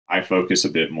I focus a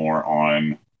bit more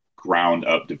on ground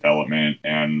up development.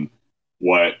 And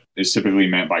what is typically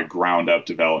meant by ground up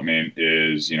development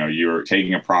is, you're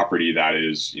taking a property that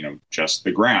is, just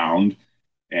the ground,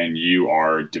 and you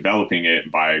are developing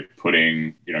it by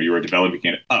putting, you are developing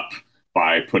it up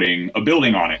by putting a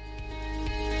building on it.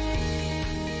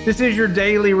 This is your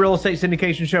daily real estate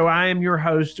syndication show. I am your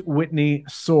host, Whitney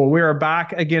Sewell. We are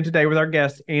back again today with our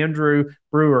guest, Andrew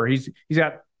Brewer. He's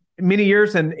got many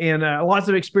years and lots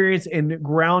of experience in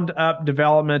ground up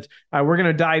development. We're going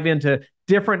to dive into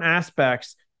different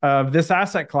aspects of this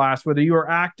asset class, whether you are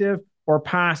active or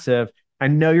passive. I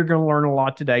know you're going to learn a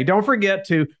lot today. Don't forget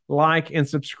to like and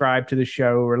subscribe to the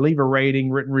show or leave a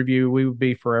rating, written review. We would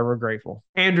be forever grateful.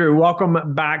 Andrew,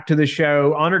 welcome back to the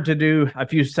show. Honored to do a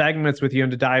few segments with you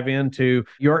and to dive into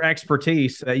your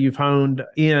expertise that you've honed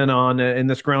in on in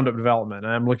this ground up development.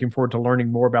 I'm looking forward to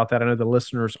learning more about that. I know the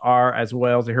listeners are as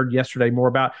well. As I heard yesterday more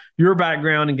about your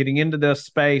background and getting into this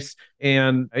space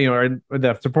and,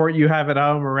 the support you have at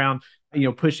home around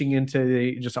pushing into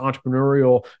the just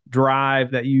entrepreneurial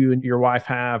drive that you and your wife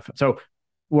have. So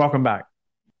welcome back.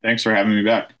 Thanks for having me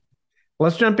back.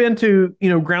 Let's jump into,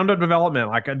 ground up development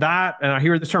like that. And I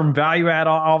hear the term value add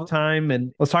all the time.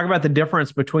 And let's talk about the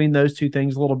difference between those two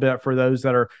things a little bit for those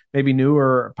that are maybe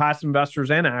newer passive investors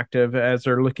and active as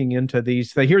they're looking into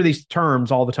these. They hear these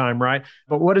terms all the time, right?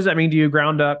 But what does that mean to you,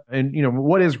 ground up? And,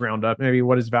 what is ground up? Maybe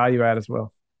what is value add as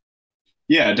well?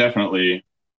 Yeah, definitely.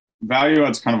 Value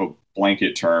add's kind of a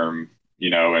blanket term,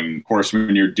 and of course,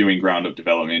 when you're doing ground up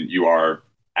development, you are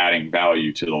adding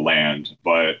value to the land.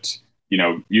 But,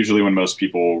 usually when most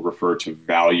people refer to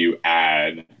value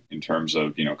add in terms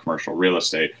of, commercial real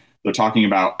estate, they're talking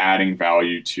about adding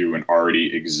value to an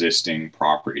already existing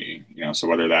property, so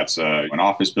whether that's an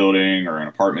office building or an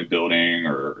apartment building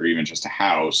or even just a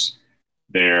house,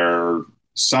 they're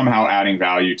somehow adding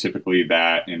value. Typically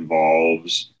that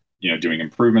involves doing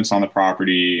improvements on the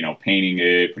property, painting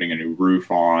it, putting a new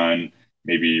roof on,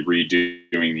 maybe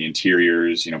redoing the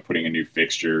interiors, putting in new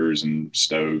fixtures and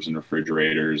stoves and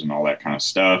refrigerators and all that kind of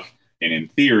stuff. And in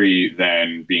theory,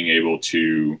 then being able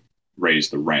to raise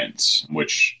the rents,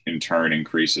 which in turn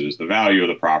increases the value of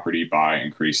the property by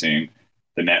increasing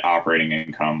the net operating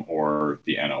income or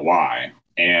the NOI.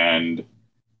 And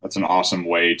that's an awesome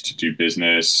way to do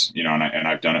business, and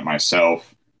I've done it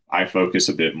myself. I focus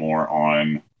a bit more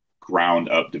on ground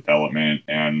up development.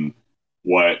 And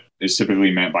what is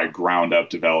typically meant by ground up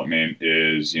development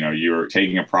is, you're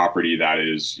taking a property that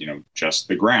is, just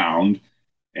the ground,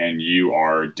 and you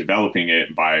are developing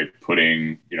it by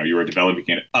putting, you are developing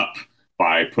it up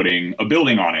by putting a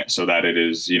building on it so that it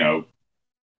is,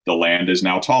 the land is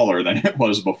now taller than it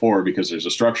was before because there's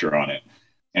a structure on it.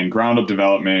 And ground up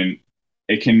development,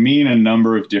 it can mean a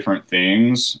number of different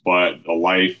things, but the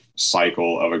life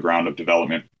cycle of a ground up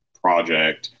development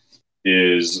project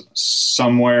is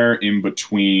somewhere in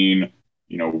between,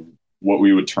 what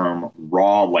we would term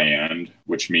raw land,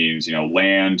 which means,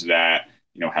 land that,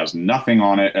 has nothing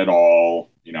on it at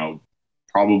all,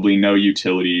 probably no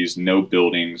utilities, no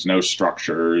buildings, no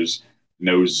structures,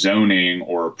 no zoning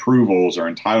or approvals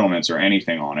or entitlements or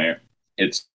anything on it.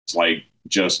 It's like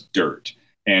just dirt.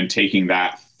 And taking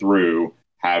that through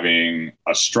having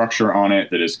a structure on it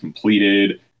that is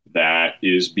completed, that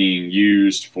is being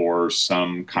used for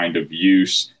some kind of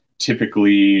use,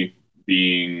 typically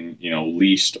being,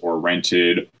 leased or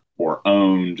rented or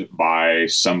owned by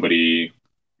somebody,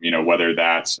 whether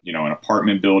that's, an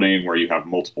apartment building where you have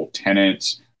multiple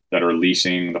tenants that are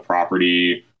leasing the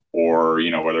property, or,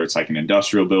 whether it's like an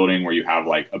industrial building where you have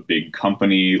like a big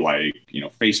company like,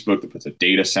 Facebook that puts a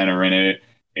data center in it,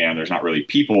 and there's not really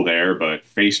people there, but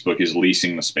Facebook is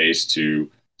leasing the space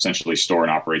to essentially store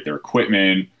and operate their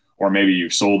equipment. Or maybe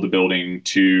you've sold the building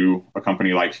to a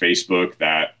company like Facebook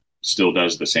that still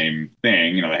does the same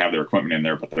thing. They have their equipment in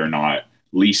there, but they're not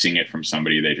leasing it from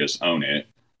somebody, they just own it.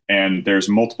 And there's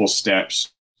multiple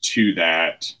steps to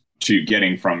that, to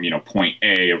getting from, point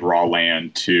A of raw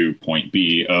land to point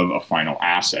B of a final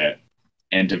asset.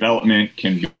 And development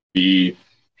can be,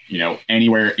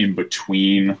 anywhere in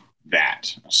between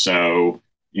that. So,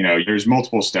 there's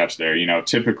multiple steps there.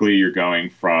 Typically you're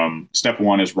going from step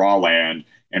one is raw land.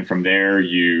 And from there,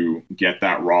 you get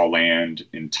that raw land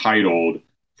entitled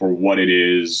for what it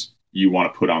is you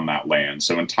want to put on that land.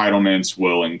 So entitlements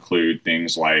will include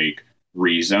things like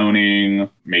rezoning,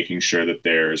 making sure that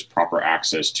there's proper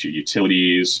access to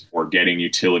utilities, or getting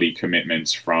utility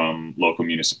commitments from local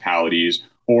municipalities,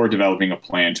 or developing a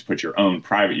plan to put your own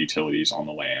private utilities on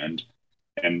the land.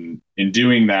 And in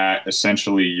doing that,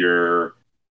 essentially you're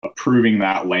approving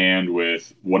that land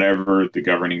with whatever the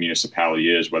governing municipality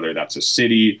is, whether that's a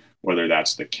city whether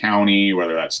that's the county,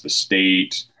 whether that's the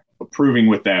state, approving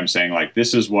with them saying like,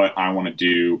 this is what I want to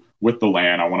do with the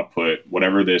land. I want to put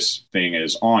whatever this thing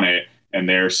is on it. And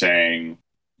they're saying,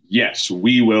 yes,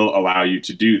 we will allow you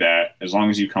to do that as long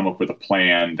as you come up with a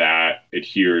plan that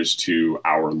adheres to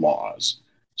our laws.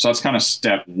 So that's kind of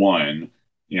step one.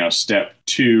 Step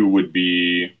two would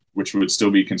be, which would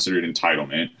still be considered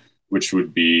entitlement, which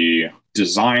would be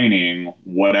designing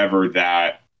whatever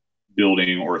that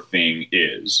building or thing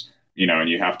is. And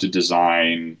you have to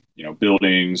design,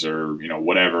 buildings or,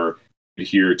 whatever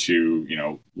adhere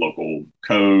to, local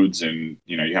codes, and,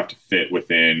 you have to fit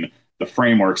within the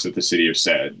frameworks that the city have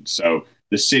said. So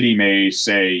the city may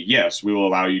say, yes, we will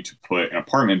allow you to put an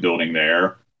apartment building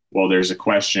there. Well, there's a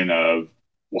question of,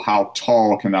 well, how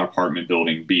tall can that apartment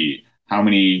building be? How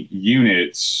many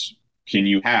units can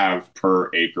you have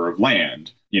per acre of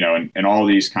land? And all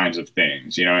these kinds of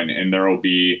things, and there will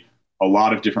be a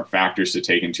lot of different factors to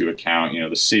take into account.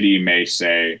 The city may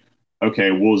say,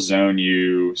 okay, we'll zone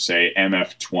you, say,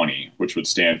 MF20, which would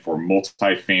stand for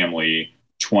multifamily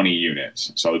 20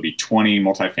 units. So it would be 20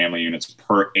 multifamily units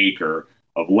per acre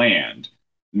of land.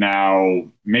 Now,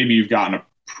 maybe you've gotten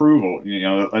approval,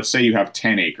 let's say you have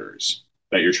 10 acres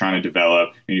that you're trying to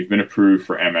develop and you've been approved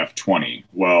for MF20.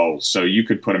 Well, so you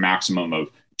could put a maximum of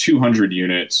 200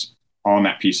 units on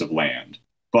that piece of land.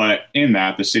 But in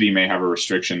that, the city may have a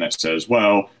restriction that says,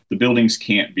 well, the buildings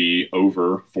can't be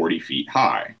over 40 feet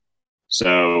high.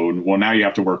 So, well, now you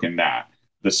have to work in that.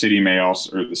 The city may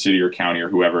also, or the city or county or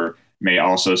whoever may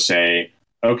also say,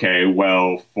 okay,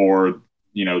 well, for,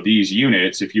 these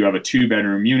units, if you have a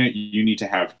 2-bedroom unit, you need to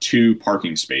have 2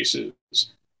 parking spaces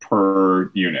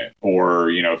per unit. Or,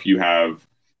 if you have,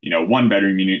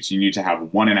 1-bedroom units, you need to have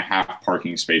 1.5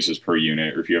 parking spaces per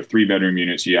unit. Or if you have 3-bedroom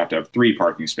units, you have to have 3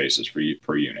 parking spaces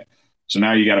per unit. So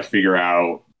now you got to figure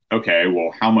out, okay,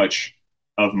 well, how much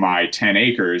of my 10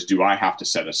 acres do I have to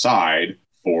set aside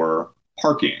for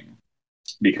parking?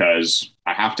 Because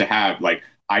I have to have, like,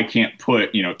 I can't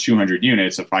put, 200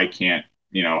 units if I can't,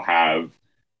 have,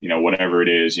 whatever it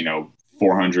is,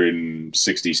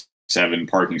 467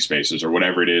 parking spaces or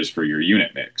whatever it is for your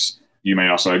unit mix. You may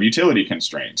also have utility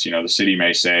constraints. The city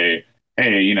may say,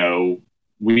 hey,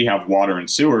 we have water and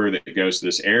sewer that goes to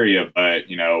this area, but,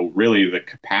 really the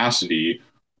capacity,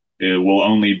 it will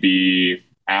only be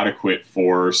adequate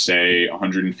for, say,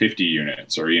 150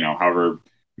 units, or, however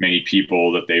many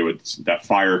people that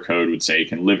fire code would say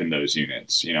can live in those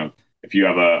units. If you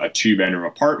have a 2-bedroom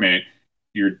apartment,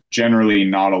 you're generally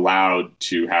not allowed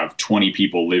to have 20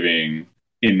 people living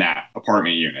in that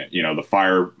apartment unit. The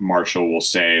fire marshal will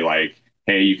say, like,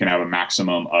 hey, you can have a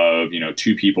maximum of,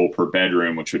 2 people per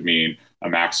bedroom, which would mean a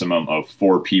maximum of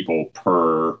 4 people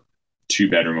per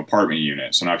 2-bedroom apartment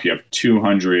unit. So now if you have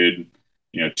 200,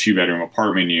 2-bedroom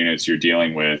apartment units, you're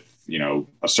dealing with, a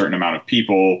certain amount of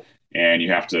people, and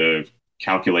you have to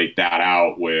calculate that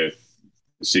out with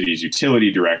the city's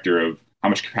utility director of how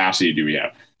much capacity do we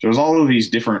have. So there's all of these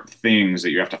different things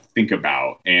that you have to think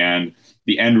about. And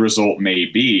the end result may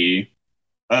be,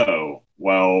 oh,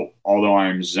 well, although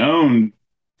I'm zoned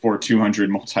for 200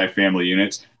 multifamily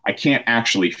units, I can't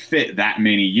actually fit that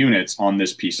many units on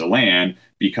this piece of land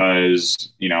because,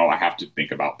 I have to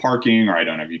think about parking, or I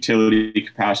don't have utility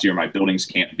capacity, or my buildings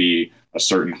can't be a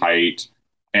certain height.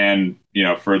 And,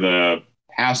 for the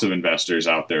passive investors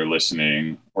out there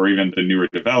listening, or even the newer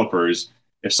developers,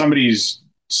 if somebody's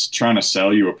trying to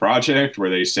sell you a project where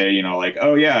they say, like,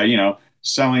 oh yeah,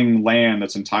 selling land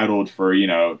that's entitled for,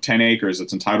 10 acres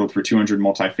that's entitled for 200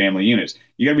 multifamily units,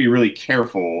 you got to be really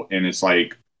careful. And it's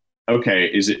like, okay,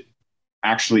 is it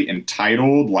actually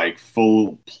entitled, like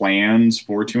full plans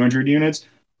for 200 units,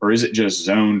 or is it just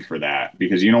zoned for that?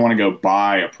 Because you don't want to go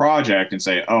buy a project and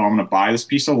say, oh, I'm going to buy this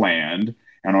piece of land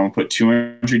and I'm going to put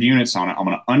 200 units on it. I'm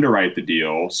going to underwrite the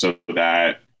deal so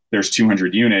that there's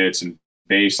 200 units and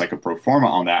base like a pro forma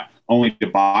on that, only to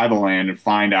buy the land and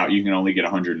find out you can only get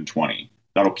 120.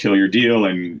 That'll kill your deal,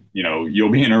 and you'll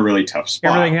be in a really tough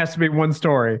spot. Everything has to be one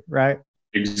story, right?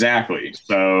 Exactly.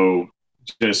 So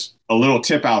just a little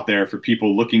tip out there for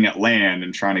people looking at land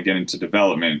and trying to get into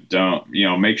development. Don't,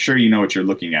 make sure you know what you're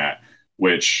looking at,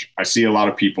 which I see a lot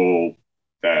of people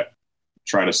that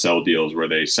try to sell deals where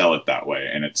they sell it that way,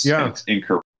 and it's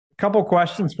incorrect. Couple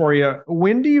questions for you.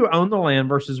 When do you own the land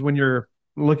versus when you're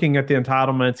looking at the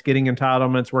entitlements, getting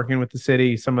entitlements, working with the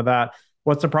city, some of that?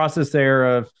 What's the process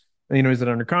there of, is it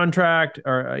under contract,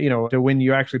 or, to when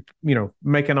you actually,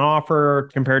 make an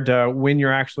offer compared to when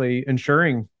you're actually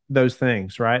ensuring those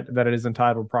things, right? That it is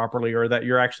entitled properly, or that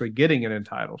you're actually getting it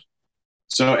entitled.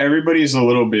 So everybody's a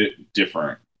little bit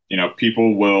different.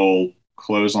 People will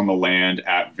close on the land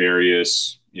at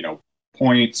various,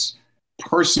 points.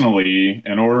 Personally,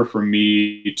 in order for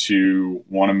me to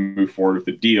want to move forward with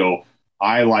the deal,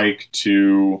 I like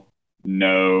to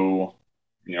know,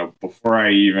 before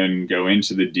I even go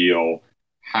into the deal,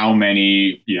 how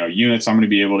many, units I'm going to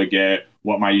be able to get,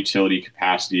 what my utility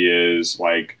capacity is.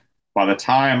 Like by the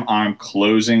time I'm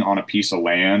closing on a piece of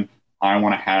land, I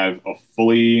want to have a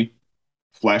fully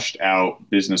fleshed out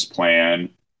business plan.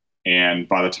 And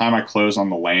by the time I close on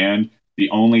the land, the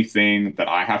only thing that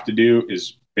I have to do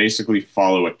is basically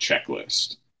follow a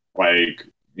checklist. Like,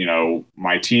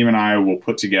 my team and I will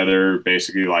put together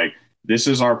basically like, this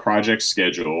is our project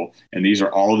schedule, and these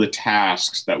are all of the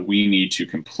tasks that we need to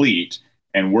complete.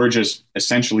 And we're just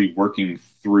essentially working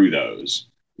through those.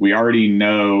 We already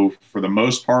know for the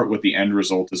most part what the end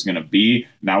result is going to be.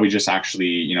 Now we just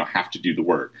actually, have to do the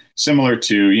work. Similar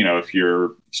to, if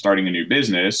you're starting a new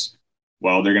business,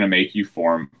 well, they're going to make you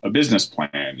form a business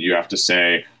plan. You have to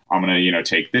say, I'm going to,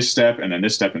 take this step and then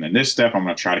this step and then this step. I'm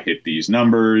going to try to hit these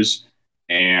numbers.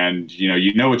 And,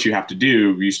 you know what you have to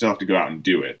do. You still have to go out and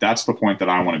do it. That's the point that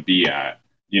I want to be at.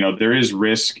 There is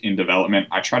risk in development.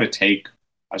 I try to take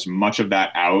as much of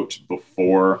that out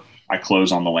before I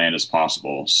close on the land as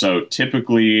possible. So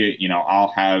typically,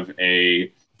 I'll have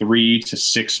a 3 to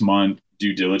 6 month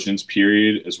due diligence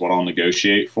period is what I'll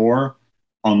negotiate for,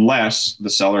 unless the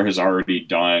seller has already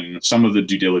done some of the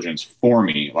due diligence for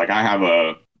me. Like I have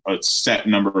a set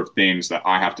number of things that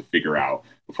I have to figure out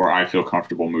before I feel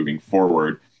comfortable moving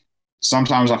forward.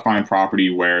 Sometimes I find property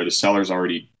where the seller's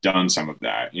already done some of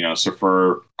that. So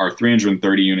for our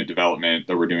 330 unit development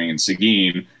that we're doing in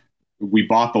Seguin, we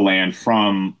bought the land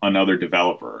from another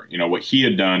developer. What he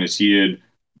had done is he had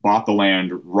bought the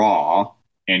land raw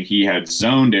and he had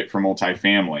zoned it for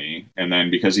multifamily. And then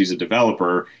because he's a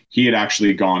developer, he had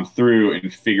actually gone through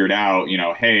and figured out,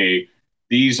 hey,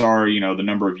 these are, the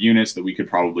number of units that we could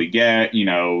probably get.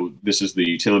 This is the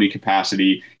utility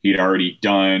capacity. He'd already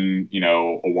done,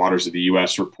 a Waters of the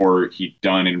US report. He'd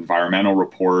done an environmental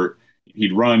report.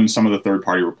 He'd run some of the third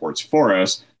party reports for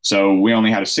us. So we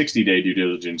only had a 60-day due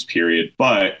diligence period,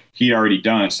 but he'd already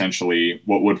done essentially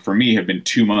what would for me have been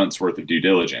 2 months worth of due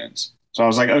diligence. So I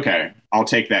was like, okay, I'll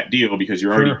take that deal because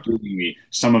you're already Sure. giving me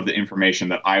some of the information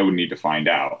that I would need to find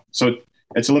out. So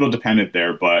it's a little dependent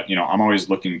there, but I'm always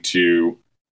looking to,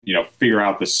 figure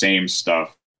out the same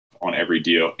stuff on every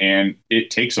deal. And it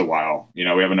takes a while. We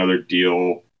have another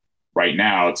deal right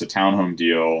now. It's a townhome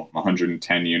deal,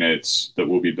 110 units that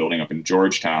we'll be building up in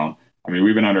Georgetown. I mean,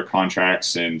 we've been under contract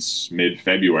since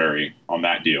mid-February on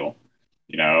that deal,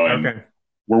 and Okay.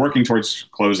 we're working towards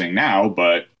closing now,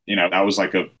 but, that was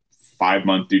like a 5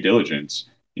 month due diligence,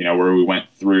 where we went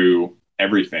through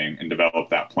everything and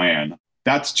developed that plan.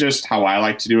 That's just how I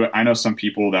like to do it. I know some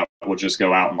people that will just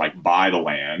go out and like buy the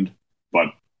land, but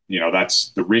that's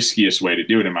the riskiest way to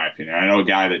do it, in my opinion. I know a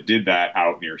guy that did that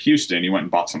out near Houston. He went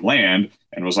and bought some land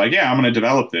and was like, yeah, I'm going to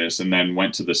develop this. And then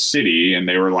went to the city and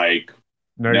they were like,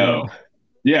 No, you no. won't.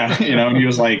 Yeah. And he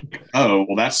was like, oh,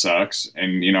 well, that sucks.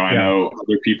 And, I Yeah. know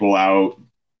other people out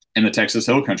in the Texas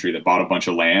Hill Country that bought a bunch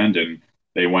of land and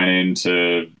they went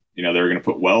into, they were going to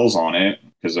put wells on it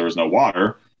because there was no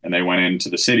water. And they went into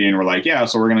the city and were like, yeah,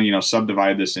 so we're going to,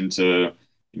 subdivide this into,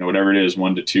 whatever it is,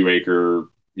 1 to 2 acre,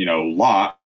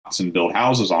 lots and build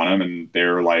houses on them. And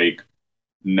they're like,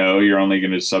 no, you're only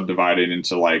going to subdivide it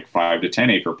into like 5 to 10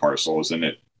 acre parcels. And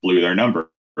it blew their numbers.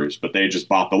 But they just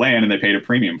bought the land and they paid a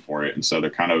premium for it. And so they're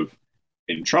kind of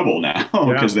in trouble now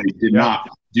because Yeah. they did Yeah. not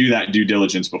do that due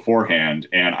diligence beforehand.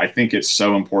 And I think it's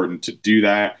so important to do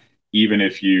that, even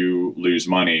if you lose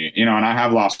money. And I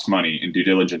have lost money in due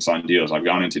diligence on deals. I've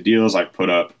gone into deals, I've put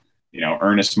up,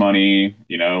 earnest money,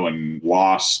 and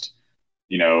lost,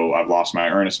 I've lost my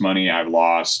earnest money. I've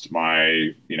lost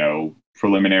my,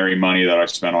 preliminary money that I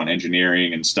spent on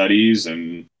engineering and studies.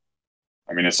 And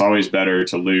I mean, it's always better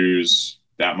to lose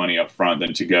that money up front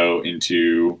than to go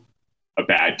into a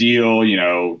bad deal,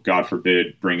 God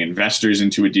forbid, bring investors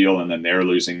into a deal and then they're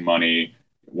losing money.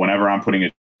 Whenever I'm putting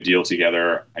a deal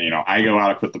together, I go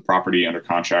out, I put the property under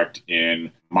contract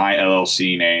in my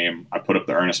LLC name. I put up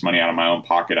the earnest money out of my own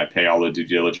pocket. I pay all the due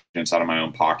diligence out of my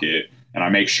own pocket. And I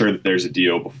make sure that there's a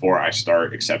deal before I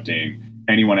start accepting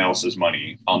anyone else's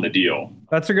money on the deal.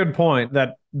 That's a good point.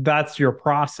 That's your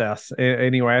process.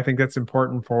 Anyway, I think that's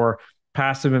important for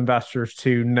passive investors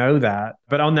to know that.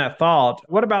 But on that thought,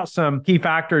 what about some key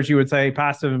factors you would say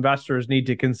passive investors need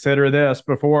to consider this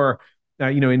before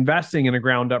investing in a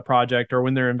ground up project, or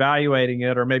when they're evaluating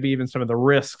it, or maybe even some of the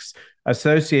risks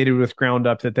associated with ground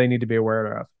up that they need to be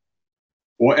aware of?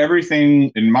 Well,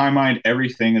 everything, in my mind,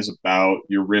 everything is about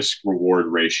your risk reward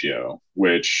ratio,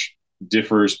 which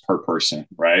differs per person,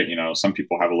 right? Some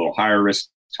people have a little higher risk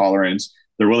tolerance.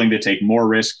 They're willing to take more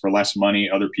risk for less money.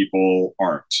 Other people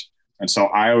aren't. And so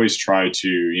I always try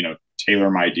to,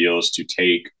 tailor my deals to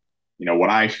take,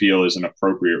 what I feel is an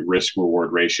appropriate risk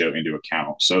reward ratio into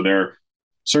account. So there are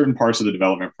certain parts of the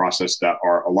development process that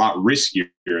are a lot riskier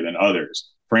than others.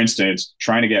 For instance,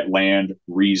 trying to get land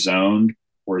rezoned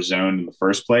or zoned in the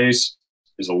first place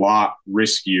is a lot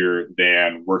riskier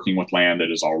than working with land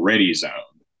that is already zoned.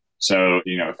 So,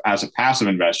 if as a passive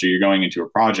investor, you're going into a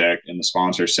project and the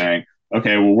sponsor is saying,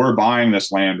 okay, well, we're buying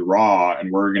this land raw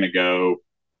and we're going to go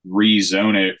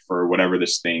rezone it for whatever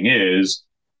this thing is,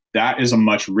 that is a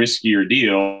much riskier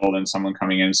deal than someone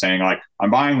coming in and saying, like,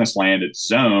 I'm buying this land, it's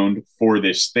zoned for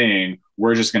this thing.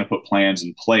 We're just going to put plans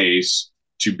in place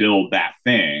to build that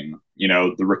thing.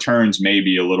 The returns may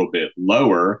be a little bit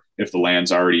lower if the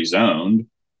land's already zoned,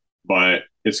 but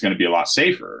it's going to be a lot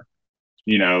safer.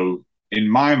 In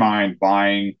my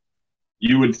mind,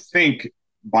 you would think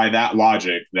by that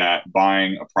logic that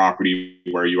buying a property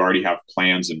where you already have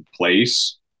plans in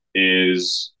place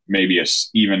is maybe a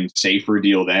even safer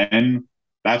deal then.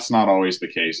 That's not always the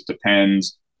case. It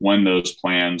depends when those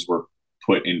plans were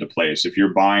put into place. If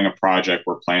you're buying a project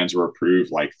where plans were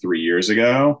approved like 3 years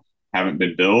ago, haven't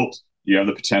been built, you have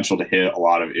the potential to hit a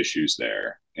lot of issues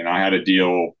there. And I had a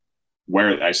deal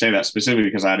where, I say that specifically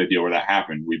because I had a deal where that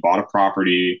happened. We bought a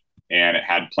property and it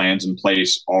had plans in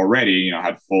place already,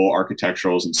 had full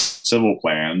architecturals and civil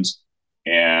plans.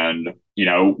 And,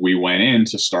 we went in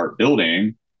to start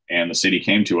building and the city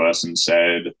came to us and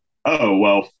said, oh,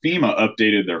 well, FEMA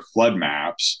updated their flood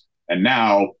maps. And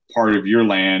now part of your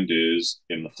land is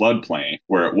in the floodplain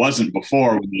where it wasn't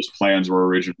before when those plans were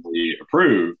originally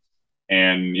approved.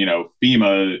 And,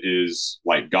 FEMA is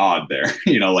like God there,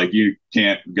 like you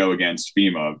can't go against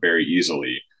FEMA very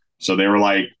easily. So they were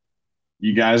like,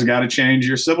 you guys got to change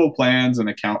your civil plans and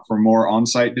account for more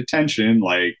on-site detention.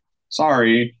 Like,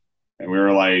 sorry. And we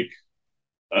were like,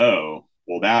 oh,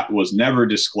 well, that was never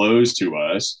disclosed to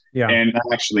us. Yeah. And that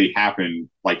actually happened.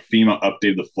 Like FEMA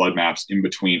updated the flood maps in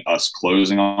between us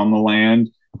closing on the land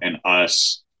and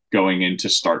us going in to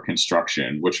start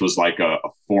construction, which was like a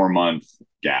 4-month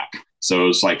gap. So it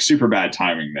was like super bad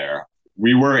timing there.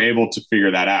 We were able to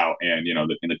figure that out. And,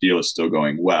 the deal is still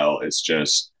going well. It's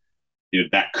just,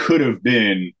 that could have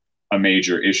been a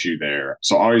major issue there.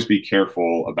 So always be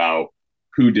careful about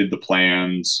who did the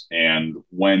plans and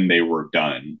when they were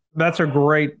done. That's a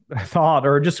great thought,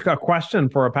 or just a question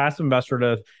for a passive investor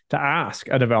to ask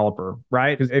a developer,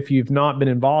 right? Because if you've not been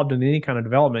involved in any kind of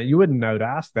development, you wouldn't know to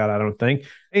ask that, I don't think.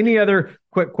 Any other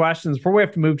quick questions before we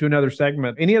have to move to another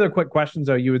segment? Any other quick questions,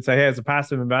 though, you would say, hey, as a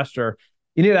passive investor,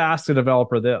 you need to ask the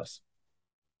developer this?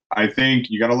 I think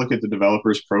you got to look at the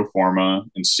developer's pro forma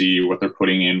and see what they're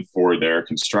putting in for their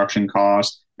construction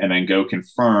cost, and then go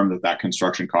confirm that that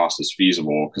construction cost is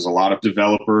feasible. Because a lot of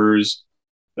developers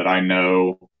that I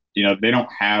know, they don't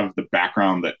have the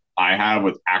background that I have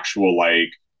with actual like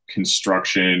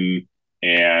construction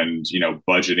and,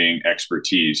 budgeting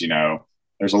expertise.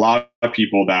 There's a lot of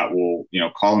people that will,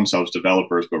 call themselves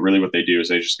developers, but really what they do is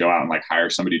they just go out and like hire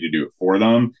somebody to do it for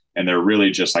them. And they're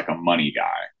really just like a money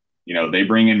guy. They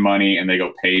bring in money and they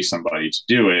go pay somebody to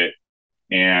do it.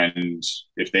 And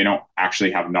if they don't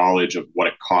actually have knowledge of what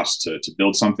it costs to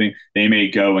build something, they may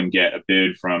go and get a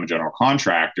bid from a general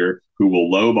contractor who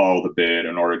will lowball the bid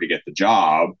in order to get the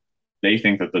job. They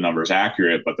think that the number is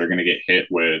accurate, but they're going to get hit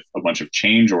with a bunch of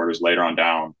change orders later on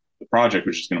down the project,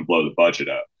 which is going to blow the budget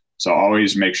up. So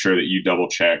always make sure that you double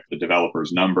check the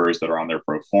developer's numbers that are on their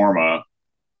pro forma.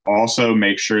 Also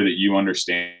make sure that you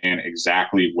understand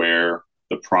exactly where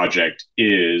the project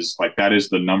is. Like that is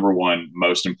the number one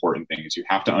most important thing, is you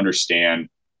have to understand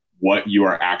what you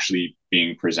are actually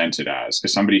being presented as.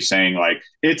 Because somebody's saying like,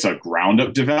 it's a ground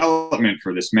up development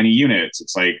for this many units.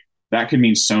 It's like, that could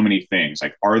mean so many things.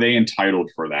 Like, are they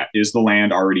entitled for that? Is the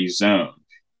land already zoned?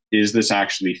 Is this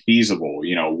actually feasible?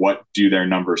 What do their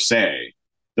numbers say?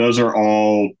 Those are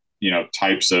all,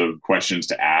 types of questions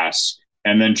to ask,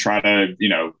 and then try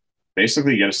to,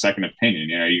 basically get a second opinion.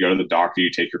 You go to the doctor,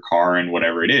 you take your car in,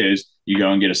 whatever it is, you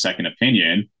go and get a second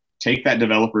opinion, take that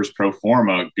developer's pro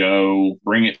forma, go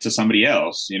bring it to somebody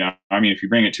else. If you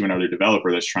bring it to another developer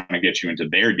that's trying to get you into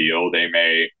their deal, they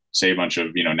may say a bunch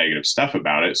of, negative stuff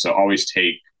about it. So always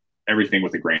take everything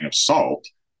with a grain of salt.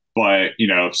 But,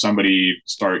 if somebody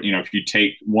if you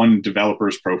take one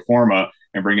developer's pro forma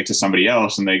and bring it to somebody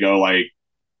else and they go like,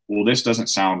 well, this doesn't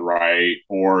sound right.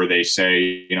 Or they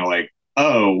say, like,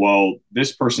 oh, well,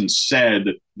 this person said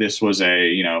that this was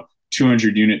a,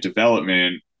 200 unit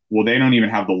development. Well, they don't even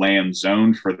have the land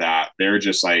zoned for that. They're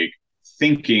just like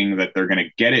thinking that they're going to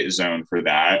get it zoned for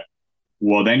that.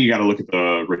 Well, then you got to look at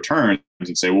the returns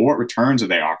and say, well, what returns are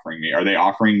they offering me? Are they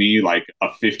offering me like a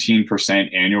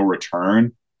 15% annual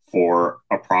return for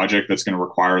a project that's going to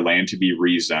require land to be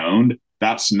rezoned?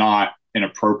 That's not an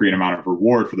appropriate amount of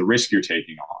reward for the risk you're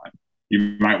taking on.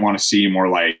 You might want to see more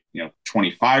like,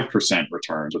 25%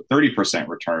 returns or 30%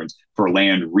 returns for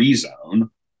land rezone.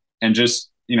 And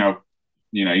just, you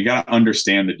got to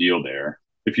understand the deal there.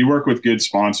 If you work with good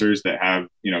sponsors that have,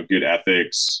 good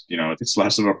ethics, it's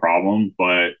less of a problem,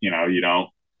 but, you don't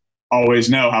always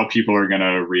know how people are going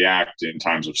to react in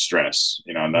times of stress,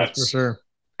 and That's for that's sure.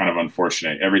 kind of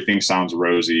unfortunate. Everything sounds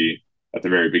rosy at the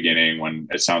very beginning when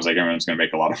it sounds like everyone's going to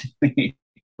make a lot of money.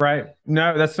 Right.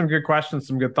 No, that's some good questions,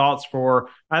 some good thoughts for,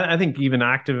 I think, even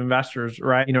active investors,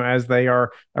 right? As they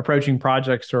are approaching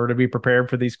projects or to be prepared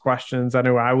for these questions. I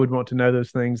know I would want to know those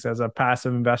things as a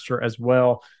passive investor as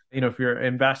well. If you're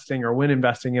investing or when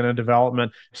investing in a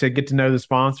development, to get to know the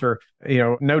sponsor,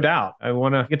 no doubt, I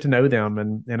want to get to know them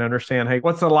and understand, hey,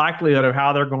 what's the likelihood of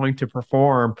how they're going to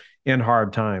perform in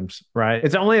hard times, right?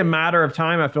 It's only a matter of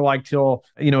time, I feel like, till,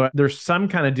 there's some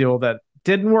kind of deal that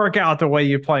didn't work out the way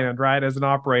you planned, right? As an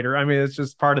operator. I mean, it's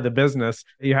just part of the business.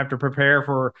 You have to prepare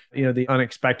for, the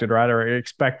unexpected, right? Or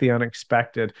expect the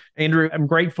unexpected. Andrew, I'm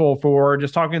grateful for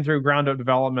just talking through ground up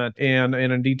development and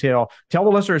in detail. Tell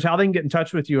the listeners how they can get in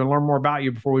touch with you and learn more about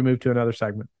you before we move to another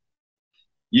segment.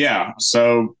 Yeah.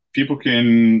 So people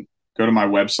can go to my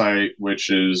website,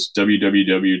 which is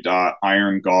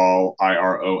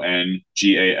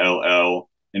www.irongall,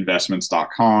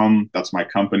 investments.com. That's my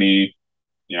company.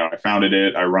 I founded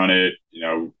it, I run it,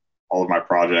 all of my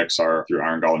projects are through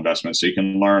Iron Gall Investments. So you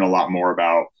can learn a lot more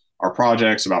about our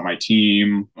projects, about my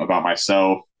team, about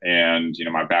myself, and,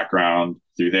 my background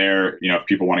through there. If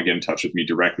people want to get in touch with me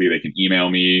directly, they can email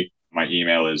me. My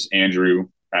email is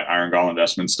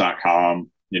andrew@irongallinvestments.com.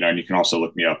 And you can also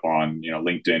look me up on,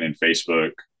 LinkedIn and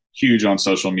Facebook. Huge on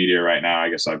social media right now. I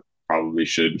guess I probably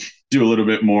should do a little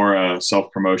bit more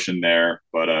self-promotion there,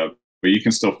 but you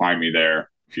can still find me there.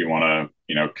 If you want to,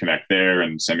 connect there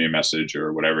and send me a message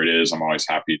or whatever it is, I'm always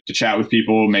happy to chat with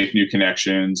people, make new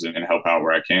connections, and help out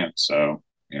where I can. So,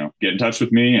 get in touch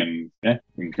with me and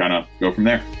we can kind of go from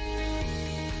there.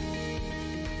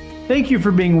 Thank you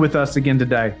for being with us again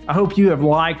today. I hope you have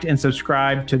liked and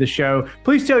subscribed to the show.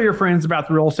 Please tell your friends about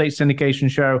the Real Estate Syndication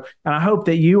Show. And I hope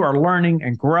that you are learning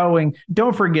and growing.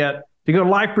 Don't forget to go to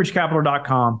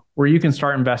lifebridgecapital.com where you can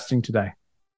start investing today.